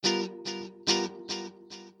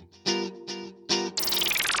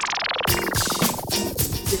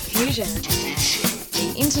Diffusion,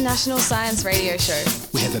 the international science radio show.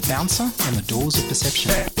 We have a bouncer on the doors of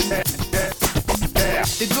perception.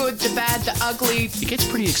 The good, the bad, the ugly. It gets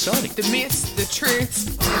pretty exciting. The myths, the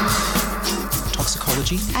truths.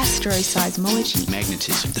 Toxicology. Astroseismology.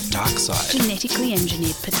 Magnetism. The dark side. Genetically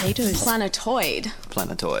engineered potatoes. Planetoid.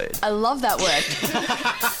 Planetoid. I love that word.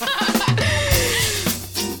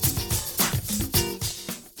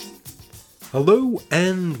 Hello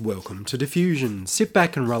and welcome to Diffusion. Sit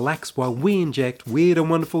back and relax while we inject weird and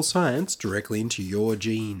wonderful science directly into your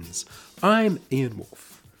genes. I'm Ian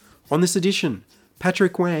Wolfe. On this edition,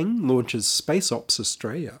 Patrick Wang launches Space Ops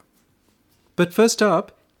Australia. But first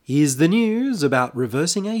up, here's the news about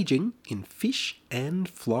reversing aging in fish and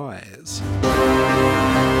flies.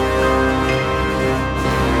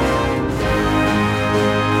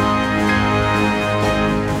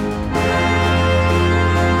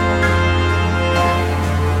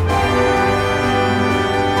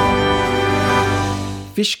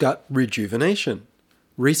 Fish gut rejuvenation.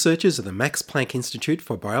 Researchers at the Max Planck Institute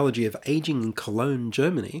for Biology of Aging in Cologne,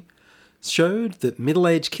 Germany, showed that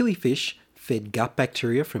middle-aged killifish fed gut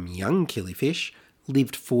bacteria from young killifish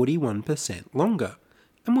lived 41% longer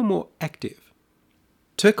and were more active.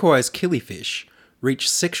 Turquoise killifish reach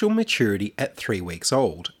sexual maturity at 3 weeks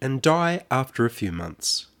old and die after a few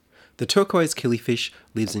months. The turquoise killifish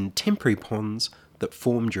lives in temporary ponds that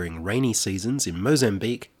form during rainy seasons in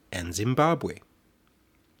Mozambique and Zimbabwe.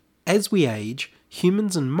 As we age,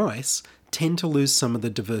 humans and mice tend to lose some of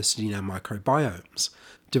the diversity in our microbiomes,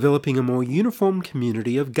 developing a more uniform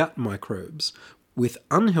community of gut microbes, with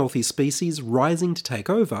unhealthy species rising to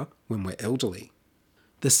take over when we're elderly.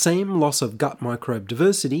 The same loss of gut microbe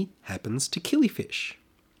diversity happens to killifish.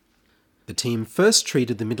 The team first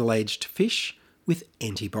treated the middle-aged fish with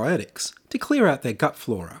antibiotics to clear out their gut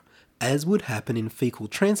flora, as would happen in fecal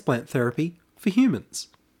transplant therapy for humans.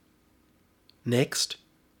 Next,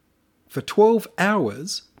 for 12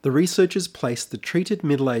 hours, the researchers placed the treated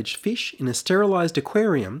middle-aged fish in a sterilised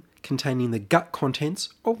aquarium containing the gut contents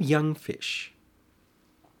of young fish.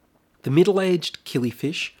 The middle-aged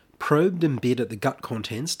killifish probed and bit at the gut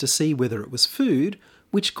contents to see whether it was food,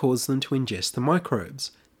 which caused them to ingest the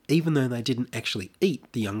microbes, even though they didn't actually eat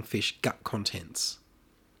the young fish gut contents.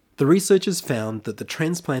 The researchers found that the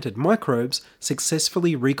transplanted microbes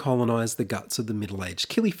successfully recolonised the guts of the middle-aged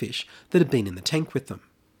killifish that had been in the tank with them.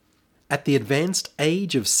 At the advanced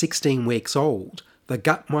age of 16 weeks old, the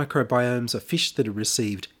gut microbiomes of fish that had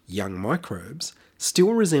received young microbes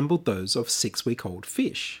still resembled those of 6-week-old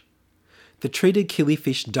fish. The treated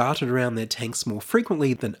killifish darted around their tanks more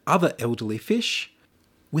frequently than other elderly fish,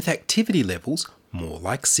 with activity levels more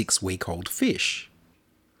like 6-week-old fish.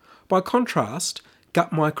 By contrast,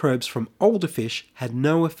 gut microbes from older fish had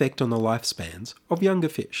no effect on the lifespans of younger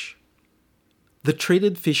fish. The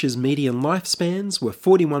treated fish's median lifespans were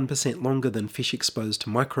 41% longer than fish exposed to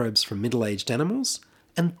microbes from middle-aged animals,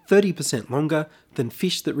 and 30% longer than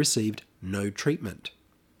fish that received no treatment.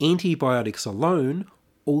 Antibiotics alone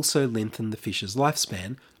also lengthened the fish's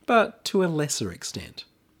lifespan, but to a lesser extent.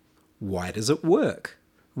 Why does it work?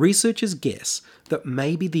 Researchers guess that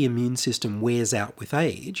maybe the immune system wears out with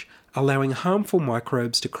age, allowing harmful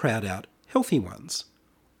microbes to crowd out healthy ones.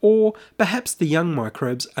 Or perhaps the young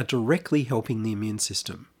microbes are directly helping the immune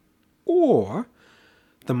system. Or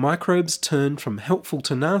the microbes turn from helpful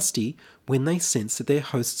to nasty when they sense that their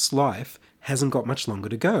host's life hasn't got much longer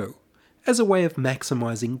to go, as a way of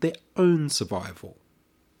maximising their own survival.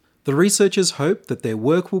 The researchers hope that their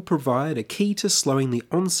work will provide a key to slowing the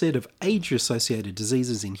onset of age-associated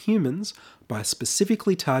diseases in humans by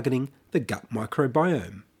specifically targeting the gut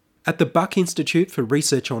microbiome. At the Buck Institute for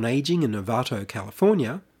Research on Aging in Novato,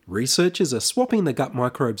 California, researchers are swapping the gut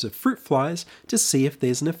microbes of fruit flies to see if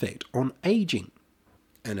there's an effect on aging.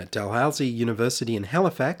 And at Dalhousie University in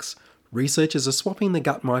Halifax, researchers are swapping the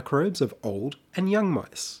gut microbes of old and young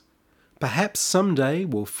mice. Perhaps someday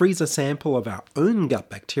we'll freeze a sample of our own gut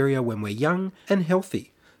bacteria when we're young and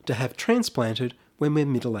healthy to have transplanted when we're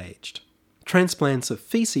middle-aged. Transplants of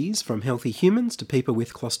feces from healthy humans to people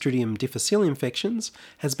with Clostridium difficile infections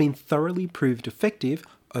has been thoroughly proved effective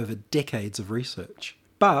over decades of research.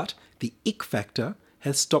 But the ick factor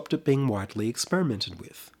has stopped it being widely experimented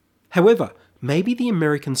with. However, maybe the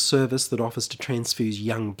American service that offers to transfuse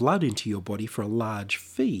young blood into your body for a large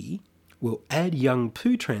fee will add young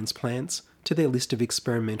poo transplants to their list of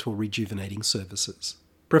experimental rejuvenating services.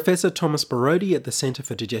 Professor Thomas Borody at the Centre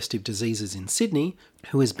for Digestive Diseases in Sydney,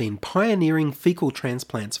 who has been pioneering fecal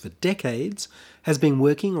transplants for decades, has been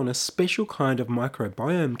working on a special kind of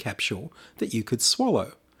microbiome capsule that you could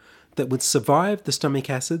swallow, that would survive the stomach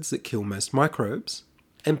acids that kill most microbes,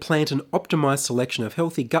 and plant an optimised selection of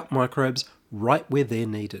healthy gut microbes right where they're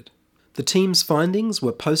needed. The team's findings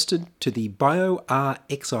were posted to the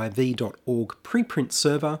biorxiv.org preprint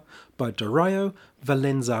server by Dario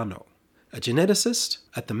Valenzano, a geneticist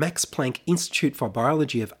at the Max Planck Institute for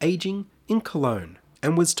Biology of Aging in Cologne,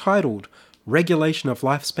 and was titled Regulation of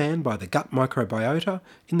Lifespan by the Gut Microbiota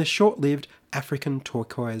in the Short-Lived African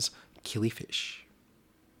Turquoise Killifish.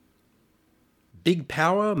 Big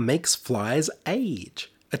power makes flies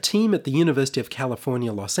age. A team at the University of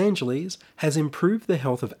California, Los Angeles has improved the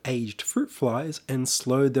health of aged fruit flies and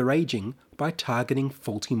slowed their aging by targeting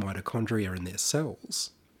faulty mitochondria in their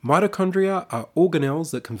cells. Mitochondria are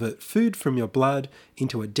organelles that convert food from your blood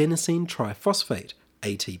into adenosine triphosphate,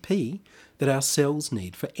 ATP, that our cells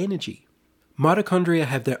need for energy. Mitochondria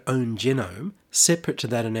have their own genome, separate to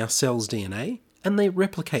that in our cell's DNA, and they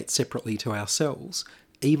replicate separately to our cells,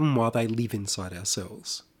 even while they live inside our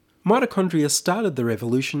cells. Mitochondria started their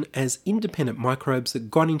evolution as independent microbes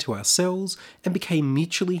that got into our cells and became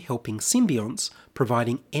mutually helping symbionts,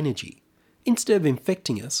 providing energy, instead of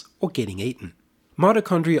infecting us or getting eaten.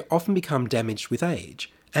 Mitochondria often become damaged with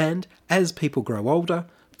age, and as people grow older,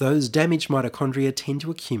 those damaged mitochondria tend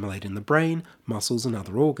to accumulate in the brain, muscles, and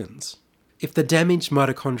other organs. If the damaged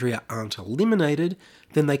mitochondria aren't eliminated,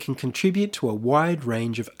 then they can contribute to a wide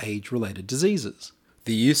range of age-related diseases.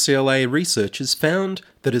 The UCLA researchers found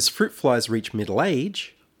that as fruit flies reach middle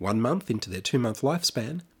age, 1 month into their 2-month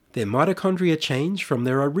lifespan, their mitochondria change from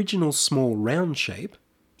their original small round shape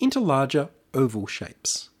into larger oval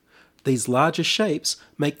shapes. These larger shapes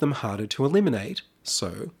make them harder to eliminate,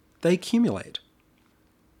 so they accumulate.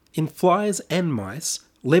 In flies and mice,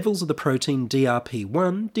 levels of the protein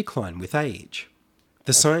DRP1 decline with age.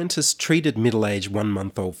 The scientists treated middle-aged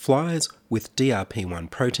 1-month-old flies with DRP1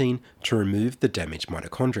 protein to remove the damaged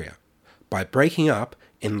mitochondria, by breaking up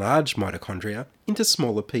enlarged mitochondria into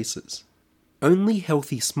smaller pieces. Only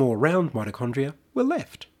healthy small round mitochondria were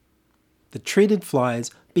left. The treated flies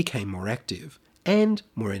became more active, and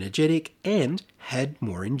more energetic, and had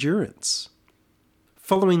more endurance.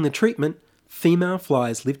 Following the treatment, female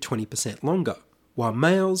flies lived 20% longer, while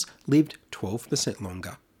males lived 12%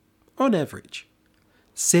 longer, on average.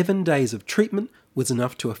 7 days of treatment was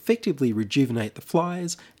enough to effectively rejuvenate the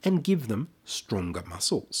flies and give them stronger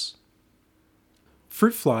muscles.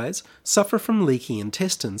 Fruit flies suffer from leaky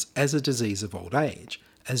intestines as a disease of old age,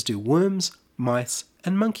 as do worms, mice,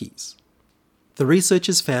 and monkeys. The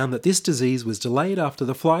researchers found that this disease was delayed after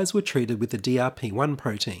the flies were treated with the DRP1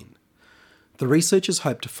 protein. The researchers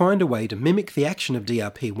hoped to find a way to mimic the action of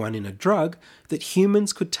DRP1 in a drug that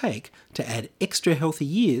humans could take to add extra healthy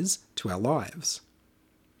years to our lives.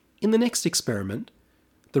 In the next experiment,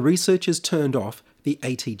 the researchers turned off the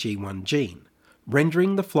ATG1 gene,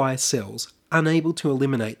 rendering the fly cells unable to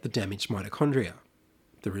eliminate the damaged mitochondria.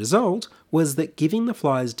 The result was that giving the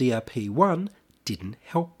flies DRP1 didn't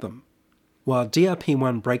help them. While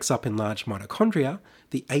DRP1 breaks up enlarged mitochondria,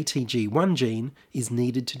 the ATG1 gene is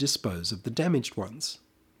needed to dispose of the damaged ones.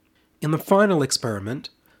 In the final experiment,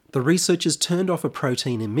 the researchers turned off a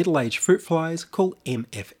protein in middle-aged fruit flies called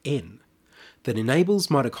MFN that enables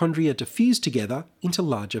mitochondria to fuse together into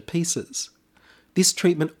larger pieces. This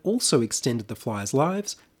treatment also extended the flies'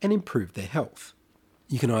 lives and improved their health.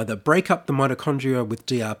 You can either break up the mitochondria with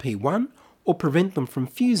DRP1 or prevent them from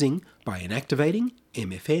fusing by inactivating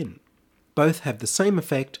MFN. Both have the same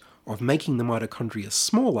effect of making the mitochondria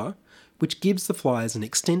smaller, which gives the flies an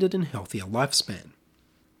extended and healthier lifespan.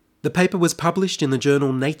 The paper was published in the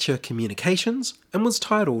journal Nature Communications and was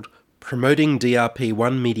titled Promoting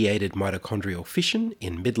DRP1-Mediated Mitochondrial Fission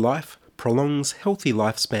in Midlife Prolongs Healthy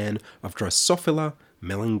Lifespan of Drosophila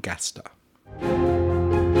melanogaster.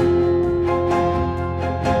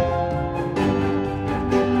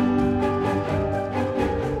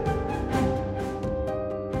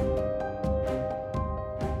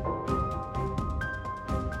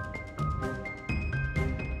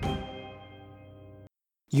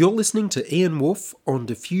 You're listening to Ian Wolfe on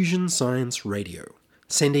Diffusion Science Radio.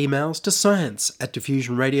 Send emails to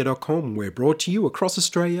science@diffusionradio.com. We're brought to you across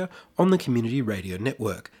Australia on the Community Radio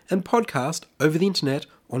Network and podcast over the internet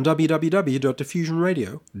on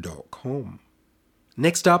www.diffusionradio.com.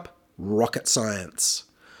 Next up, rocket science.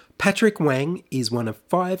 Patrick Wang is one of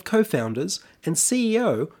 5 co-founders and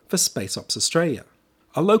CEO for SpaceOps Australia,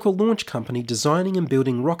 a local launch company designing and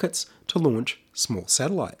building rockets to launch small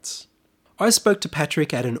satellites. I spoke to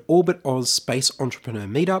Patrick at an Orbit Oz Space Entrepreneur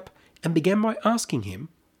meetup and began by asking him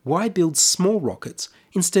why build small rockets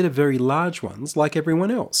instead of very large ones like everyone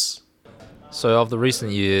else. So of the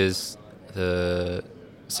recent years, the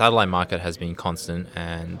satellite market has been constant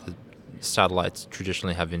and the satellites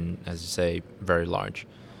traditionally have been, as you say, very large.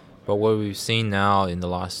 But what we've seen now in the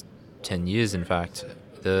last 10 years, in fact,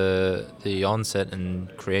 the onset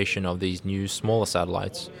and creation of these new smaller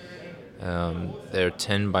satellites, they're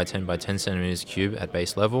 10 by 10 by 10 centimeters cube at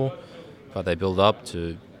base level, but they build up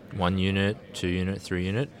to 1 unit, 2 unit, 3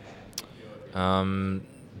 unit.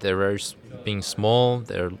 They're being small,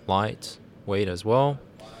 they're lightweight as well.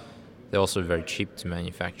 They're also very cheap to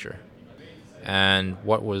manufacture. And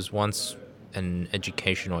what was once an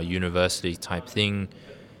educational university type thing,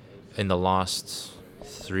 in the last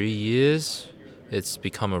 3 years, it's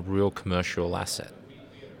become a real commercial asset.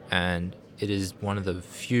 And it is one of the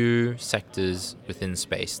few sectors within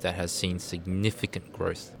space that has seen significant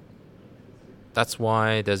growth. That's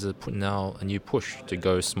why there's now a new push to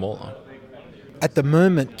go smaller. At the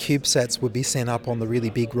moment, CubeSats would be sent up on the really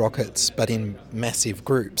big rockets, but in massive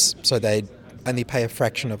groups. So they'd only pay a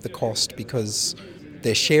fraction of the cost because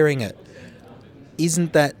they're sharing it.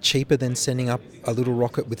 Isn't that cheaper than sending up a little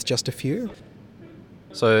rocket with just a few?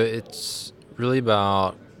 So it's really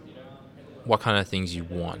about what kind of things you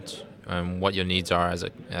want and what your needs are as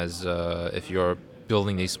if you're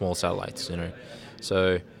building these small satellites,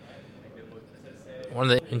 So one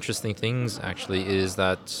of the interesting things actually is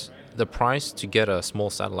that the price to get a small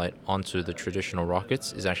satellite onto the traditional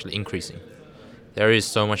rockets is actually increasing. There is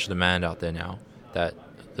so much demand out there now that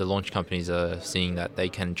the launch companies are seeing that they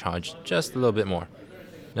can charge just a little bit more.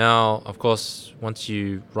 Now, of course, once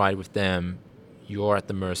you ride with them, you're at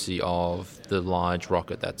the mercy of the large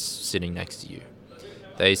rocket that's sitting next to you.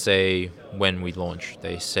 They say when we launch,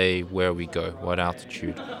 they say where we go, what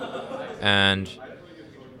altitude. And,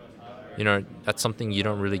 that's something you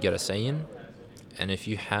don't really get a say in. And if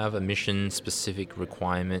you have a mission-specific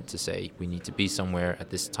requirement to say we need to be somewhere at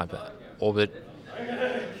this type of orbit,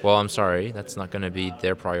 well, I'm sorry, that's not going to be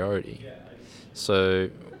their priority. So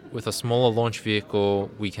with a smaller launch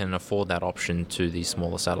vehicle, we can afford that option to these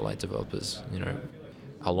smaller satellite developers.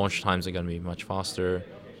 Our launch times are going to be much faster.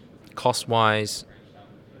 Cost-wise,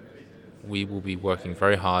 we will be working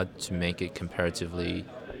very hard to make it competitively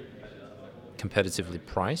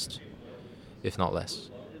priced, if not less.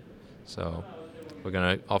 So we're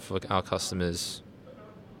going to offer our customers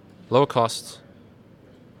lower cost,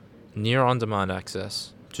 near on-demand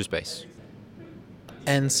access to space.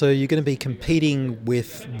 And so you're going to be competing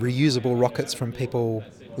with reusable rockets from people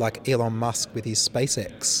like Elon Musk with his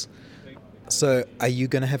SpaceX. So are you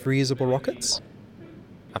going to have reusable rockets?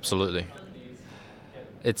 Absolutely.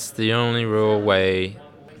 It's the only real way.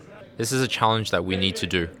 This is a challenge that we need to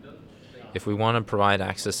do. If we want to provide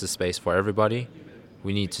access to space for everybody,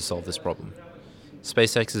 we need to solve this problem.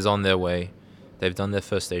 SpaceX is on their way. They've done their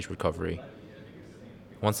first stage recovery.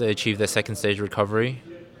 Once they achieve their second stage recovery,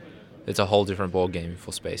 it's a whole different ball game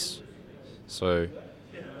for space. So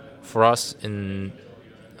for us in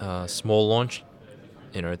small launch,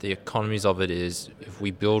 the economies of it is if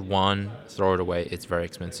we build one, throw it away, it's very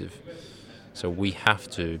expensive. So we have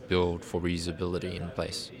to build for reusability in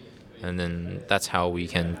place. And then that's how we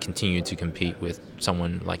can continue to compete with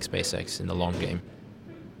someone like SpaceX in the long game.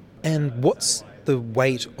 And what's the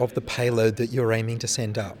weight of the payload that you're aiming to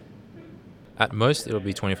send up? At most, it'll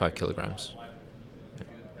be 25 kilograms.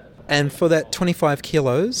 And for that 25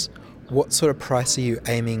 kilos, what sort of price are you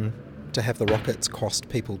aiming to have the rockets cost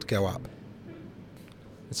people to go up?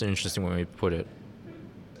 That's an interesting way to put it.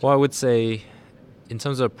 Well, I would say, in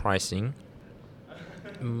terms of pricing,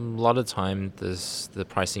 a lot of the time the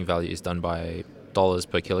pricing value is done by dollars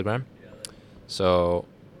per kilogram. So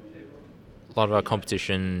a lot of our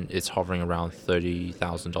competition is hovering around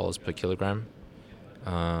 $30,000 per kilogram.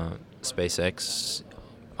 SpaceX,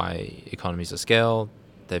 by economies of scale,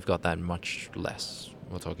 they've got that much less.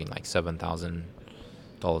 We're talking like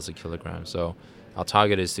 $7,000 a kilogram. So our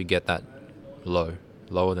target is to get that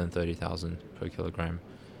lower than 30,000 per kilogram,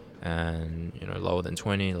 and lower than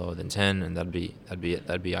 20, lower than 10, and that'd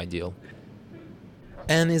be ideal.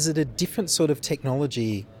 And is it a different sort of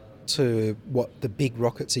technology to what the big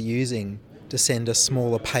rockets are using to send a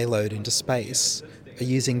smaller payload into space? Are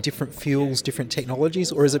you using different fuels, different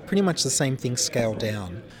technologies, or is it pretty much the same thing scaled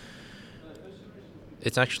down?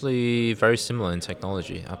 It's actually very similar in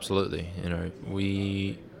technology, absolutely.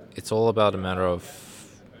 It's all about a matter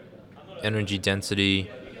of energy density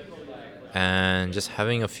and just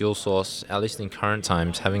having a fuel source, at least in current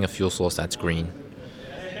times, having a fuel source that's green.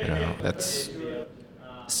 That's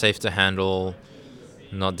safe to handle,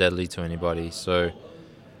 not deadly to anybody. So,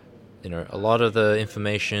 a lot of the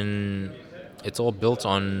information, it's all built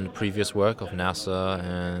on previous work of NASA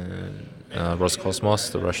and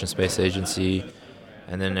Roscosmos, the Russian space agency,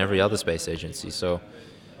 and then every other space agency. So,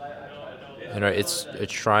 it's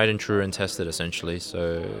tried and true and tested essentially.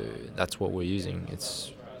 So that's what we're using.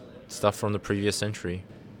 It's stuff from the previous century.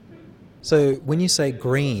 So when you say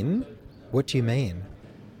green, what do you mean?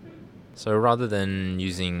 So rather than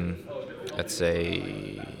using, let's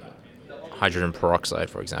say, hydrogen peroxide,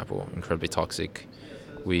 for example, incredibly toxic,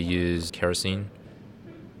 we use kerosene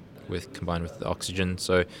combined with the oxygen.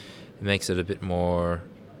 So it makes it a bit more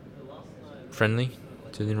friendly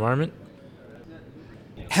to the environment.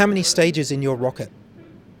 How many stages in your rocket?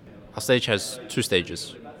 Our stage has 2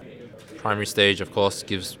 stages. Primary stage, of course,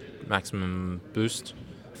 gives maximum boost,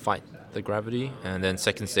 fight the gravity, and then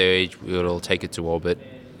second stage, we'll take it to orbit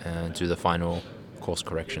and do the final course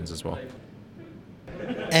corrections as well.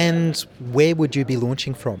 And where would you be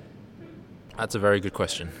launching from? That's a very good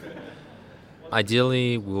question.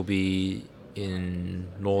 Ideally, we'll be in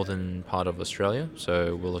northern part of Australia,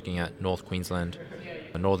 so we're looking at North Queensland,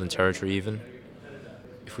 Northern Territory even.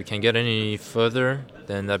 If we can get any further,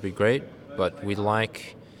 then that'd be great, but we'd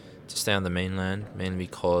like to stay on the mainland, mainly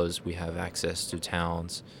because we have access to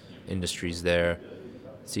towns, industries there.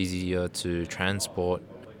 It's easier to transport,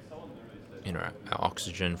 our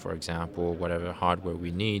oxygen, for example, whatever hardware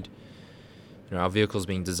we need. Our vehicle's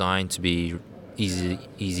being designed to be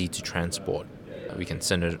easy to transport. We can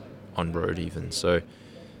send it on road even. So,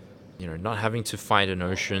 not having to fight an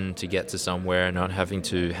ocean to get to somewhere, not having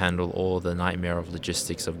to handle all the nightmare of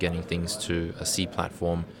logistics of getting things to a sea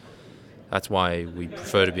platform. That's why we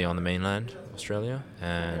prefer to be on the mainland, Australia,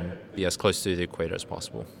 and be as close to the equator as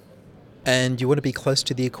possible. And you want to be close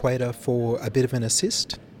to the equator for a bit of an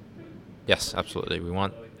assist? Yes, absolutely. We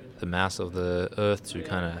want the mass of the Earth to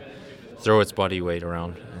kind of throw its body weight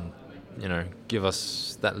around and, give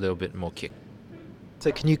us that little bit more kick.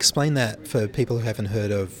 So can you explain that for people who haven't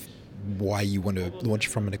heard of why you want to launch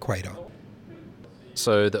from an equator?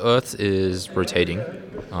 So the Earth is rotating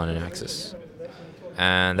on an axis,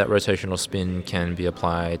 and that rotational spin can be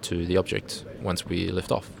applied to the object once we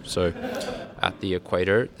lift off. So at the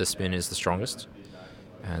equator, the spin is the strongest,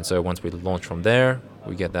 and so once we launch from there,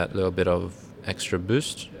 we get that little bit of extra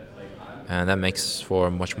boost, and that makes for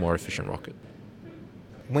a much more efficient rocket.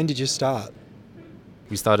 When did you start?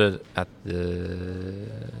 We started at the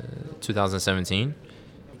 2017.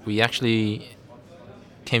 We actually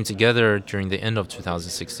came together during the end of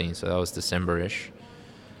 2016, so that was December-ish.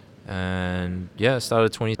 And yeah, it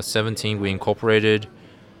started 2017, we incorporated,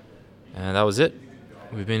 and that was it.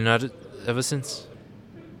 We've been at it ever since.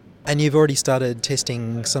 And you've already started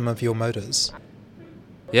testing some of your motors?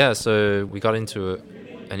 Yeah, so we got into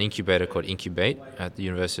an incubator called Incubate at the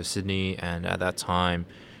University of Sydney, and at that time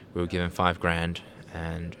we were given $5,000,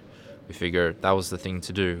 and we figured that was the thing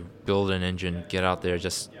to do. Build an engine, get out there,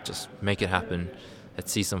 just make it happen.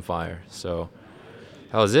 Let's see some fire. So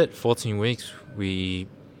that was it. 14 weeks. We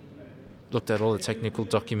looked at all the technical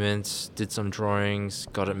documents, did some drawings,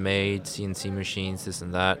 got it made, CNC machines, this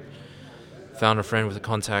and that. Found a friend with a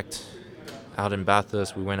contact out in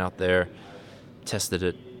Bathurst. We went out there, tested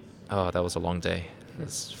it. Oh, that was a long day.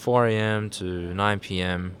 It's 4 a.m. to 9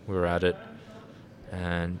 p.m. We were at it.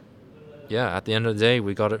 And yeah, at the end of the day,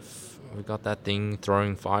 we got that thing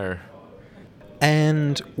throwing fire.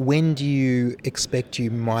 And when do you expect you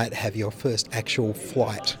might have your first actual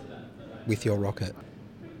flight with your rocket?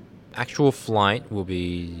 Actual flight will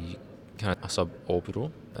be kind of suborbital.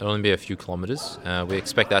 It'll only be a few kilometers. We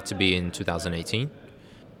expect that to be in 2018.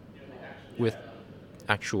 With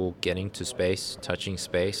actual getting to space, touching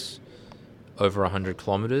space, over 100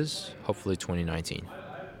 kilometers, hopefully 2019.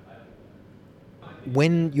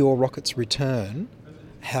 When your rockets return,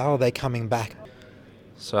 how are they coming back?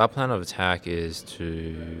 So our plan of attack is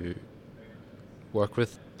to work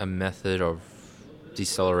with a method of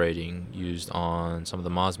decelerating used on some of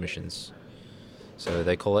the Mars missions. So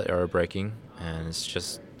they call it aerobraking, and it's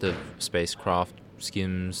just the spacecraft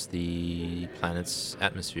skims the planet's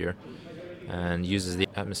atmosphere and uses the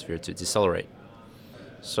atmosphere to decelerate.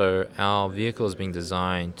 So our vehicle is being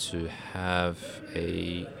designed to have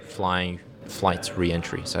a flight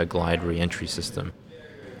re-entry, so a glide re-entry system.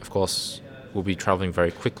 Of course, we'll be traveling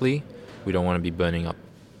very quickly. We don't want to be burning up.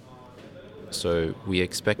 So we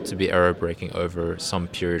expect to be aerobraking over some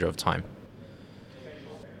period of time.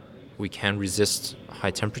 We can resist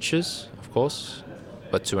high temperatures, of course,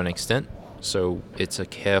 but to an extent. So it's a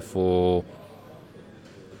careful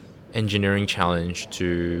engineering challenge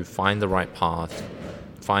to find the right path,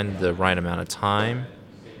 find the right amount of time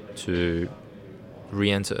to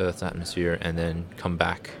re-enter Earth's atmosphere and then come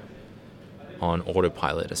back on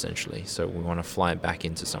autopilot, essentially. So we want to fly it back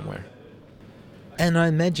into somewhere. And I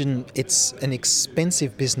imagine it's an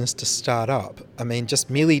expensive business to start up. I mean,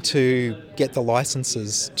 just merely to get the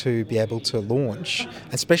licenses to be able to launch,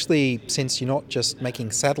 especially since you're not just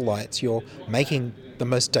making satellites, you're making the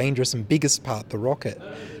most dangerous and biggest part, the rocket.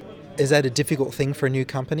 Is that a difficult thing for a new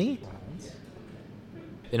company?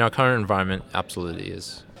 In our current environment, absolutely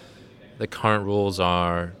is. The current rules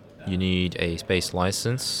are you need a space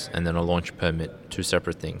license and then a launch permit, two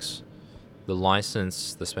separate things. The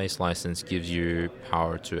license, the space license, gives you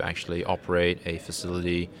power to actually operate a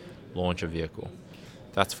facility, launch a vehicle.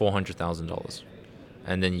 That's $400,000.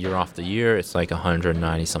 And then year after year, it's like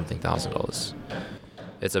 $190-something thousand.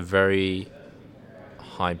 It's a very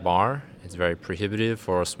high bar. It's very prohibitive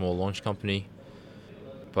for a small launch company.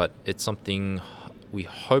 But it's something we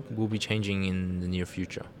hope will be changing in the near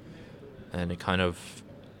future. And it kind of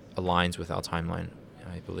aligns with our timeline,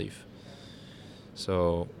 I believe.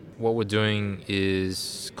 So what we're doing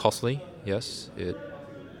is costly, yes.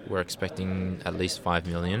 We're expecting at least $5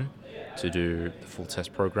 million to do the full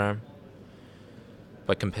test program.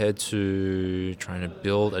 But compared to trying to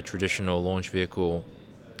build a traditional launch vehicle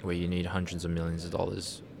where you need hundreds of millions of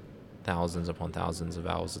dollars, thousands upon thousands of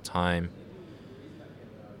hours of time,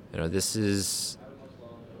 this is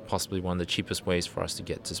possibly one of the cheapest ways for us to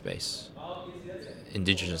get to space.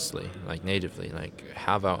 Indigenously, like natively, like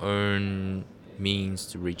have our own means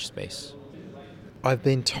to reach space. I've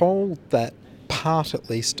been told that part, at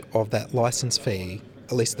least, of that license fee,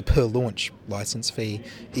 at least the per launch license fee,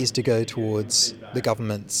 is to go towards the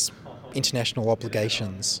government's international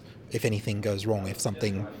obligations if anything goes wrong. If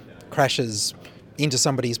something crashes into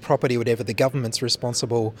somebody's property or whatever, the government's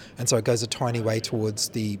responsible, and so it goes a tiny way towards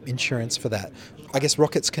the insurance for that. I guess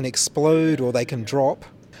rockets can explode or they can drop.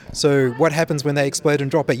 So what happens when they explode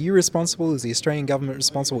and drop? Are you responsible? Is the Australian government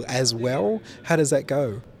responsible as well? How does that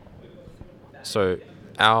go? So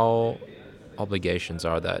our obligations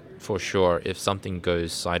are that, for sure, if something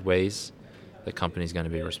goes sideways, the company's going to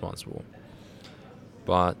be responsible.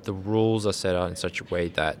 But the rules are set out in such a way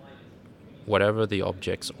that whatever the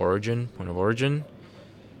object's point of origin,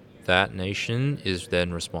 that nation is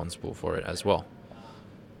then responsible for it as well.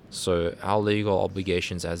 So our legal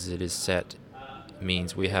obligations as it is set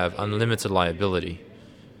means we have unlimited liability,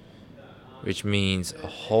 which means a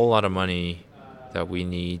whole lot of money that we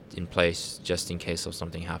need in place just in case of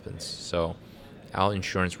something happens. So our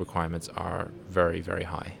insurance requirements are very, very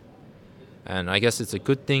high. And I guess it's a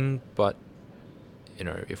good thing, but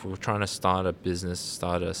if we're trying to start a business,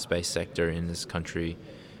 start a space sector in this country,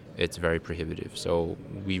 it's very prohibitive. So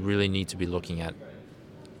we really need to be looking at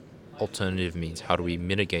alternative means. How do we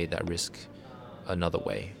mitigate that risk another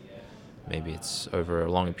way? Maybe it's over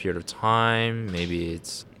a longer period of time. Maybe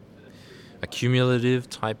it's a cumulative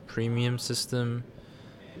type premium system.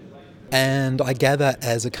 And I gather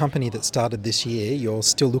as a company that started this year, you're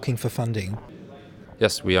still looking for funding.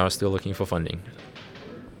 Yes, we are still looking for funding.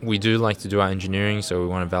 We do like to do our engineering, so we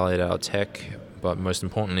want to validate our tech, but most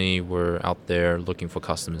importantly, we're out there looking for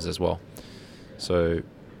customers as well. So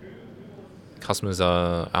customers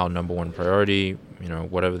are our number one priority.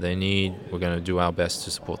 Whatever they need, we're going to do our best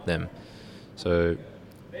to support them. So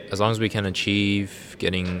as long as we can achieve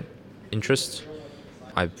getting interest,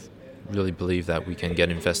 I really believe that we can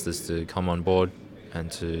get investors to come on board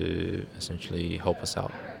and to essentially help us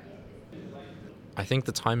out. I think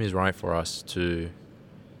the time is right for us to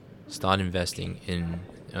start investing in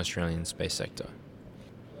the Australian space sector.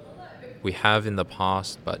 We have in the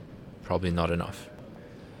past, but probably not enough.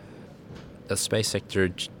 The space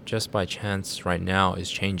sector, just by chance right now,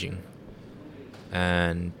 is changing.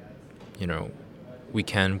 And we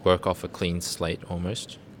can work off a clean slate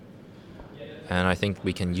almost. And I think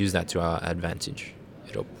we can use that to our advantage.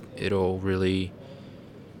 It'll really,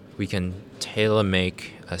 we can tailor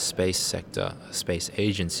make a space sector, a space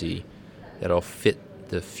agency that'll fit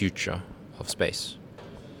the future of space.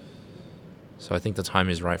 So I think the time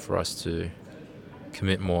is right for us to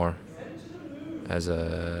commit more as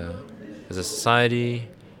a society,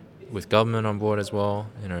 with government on board as well.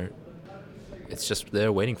 It's just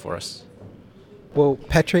there waiting for us. Well,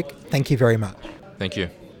 Patrick, thank you very much. Thank you.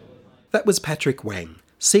 That was Patrick Wang,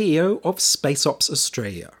 CEO of SpaceOps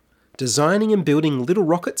Australia, designing and building little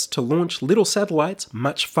rockets to launch little satellites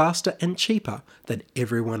much faster and cheaper than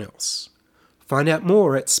everyone else. Find out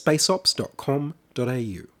more at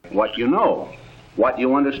spaceops.com.au. What you know, what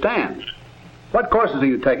you understand. What courses are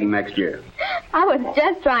you taking next year? I was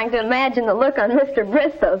just trying to imagine the look on Mr.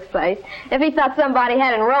 Bristow's face if he thought somebody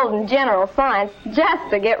had enrolled in general science just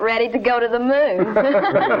to get ready to go to the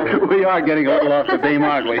moon. We are getting a little off the beam,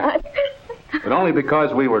 aren't we? But only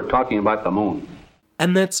because we were talking about the moon.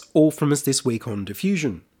 And that's all from us this week on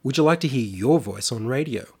Diffusion. Would you like to hear your voice on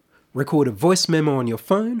radio? Record a voice memo on your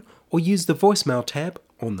phone or use the voicemail tab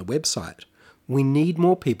on the website. We need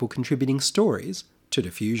more people contributing stories to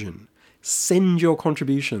Diffusion. Send your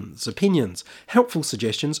contributions, opinions, helpful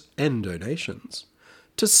suggestions and donations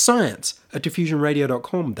to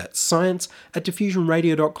science@diffusionradio.com. That's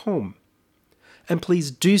science@diffusionradio.com. And please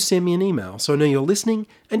do send me an email so I know you're listening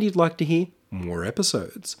and you'd like to hear more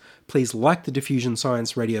episodes. Please like the Diffusion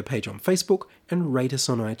Science Radio page on Facebook and rate us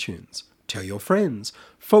on iTunes. Tell your friends.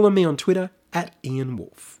 Follow me on Twitter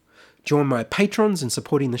 @IanWolf. Join my patrons in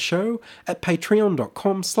supporting the show at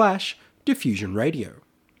patreon.com/diffusionradio.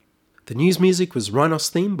 The news music was Rhinos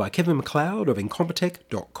Theme by Kevin MacLeod of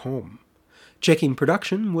Incompetech.com. Check-in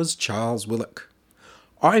production was Charles Willock.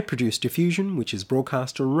 I produce Diffusion, which is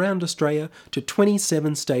broadcast around Australia to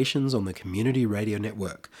 27 stations on the Community Radio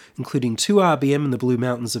Network, including 2 RBM in the Blue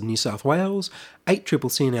Mountains of New South Wales,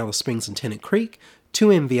 8CCC in Alice Springs and Tennant Creek,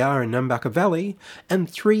 2 MVR in Nambucca Valley, and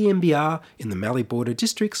 3 MBR in the Mallee Border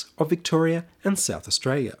districts of Victoria and South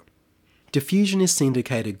Australia. Diffusion is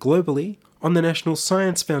syndicated globally on the National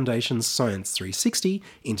Science Foundation's Science 360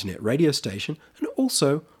 internet radio station and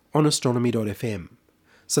also on astronomy.fm.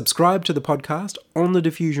 Subscribe to the podcast on the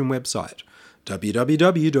Diffusion website,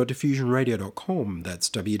 www.diffusionradio.com. That's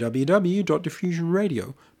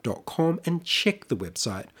www.diffusionradio.com, and check the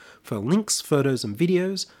website for links, photos and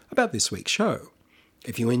videos about this week's show.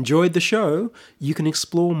 If you enjoyed the show, you can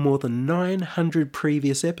explore more than 900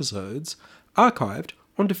 previous episodes archived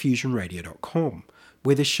on diffusionradio.com,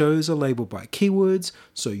 where the shows are labelled by keywords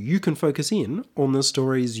so you can focus in on the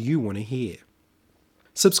stories you want to hear.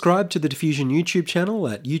 Subscribe to the Diffusion YouTube channel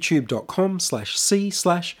at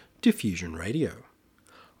youtube.com/c/diffusionradio.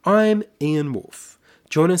 I'm Ian Wolf.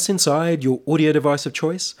 Join us inside your audio device of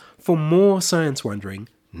choice for more science wondering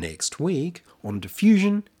next week on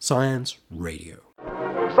Diffusion Science Radio.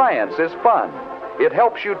 Science is fun. It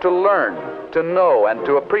helps you to learn, to know, and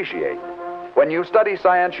to appreciate. When you study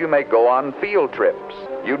science, you may go on field trips.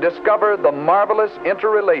 You discover the marvelous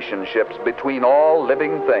interrelationships between all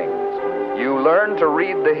living things. You learn to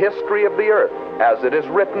read the history of the Earth as it is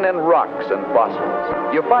written in rocks and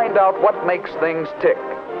fossils. You find out what makes things tick,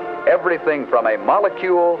 everything from a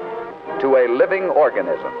molecule to a living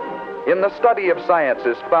organism. In the study of science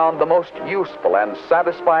is found the most useful and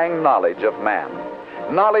satisfying knowledge of man.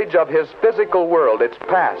 Knowledge of his physical world, its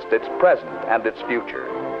past, its present, and its future.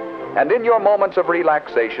 And in your moments of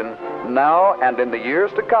relaxation, now and in the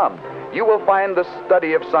years to come, you will find the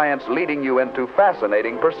study of science leading you into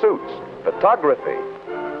fascinating pursuits. Photography,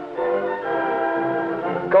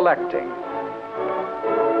 collecting.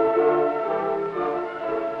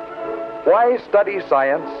 Why study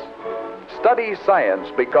science? Study science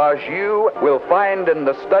because you will find in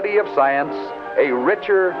the study of science a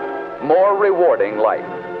richer, more rewarding life.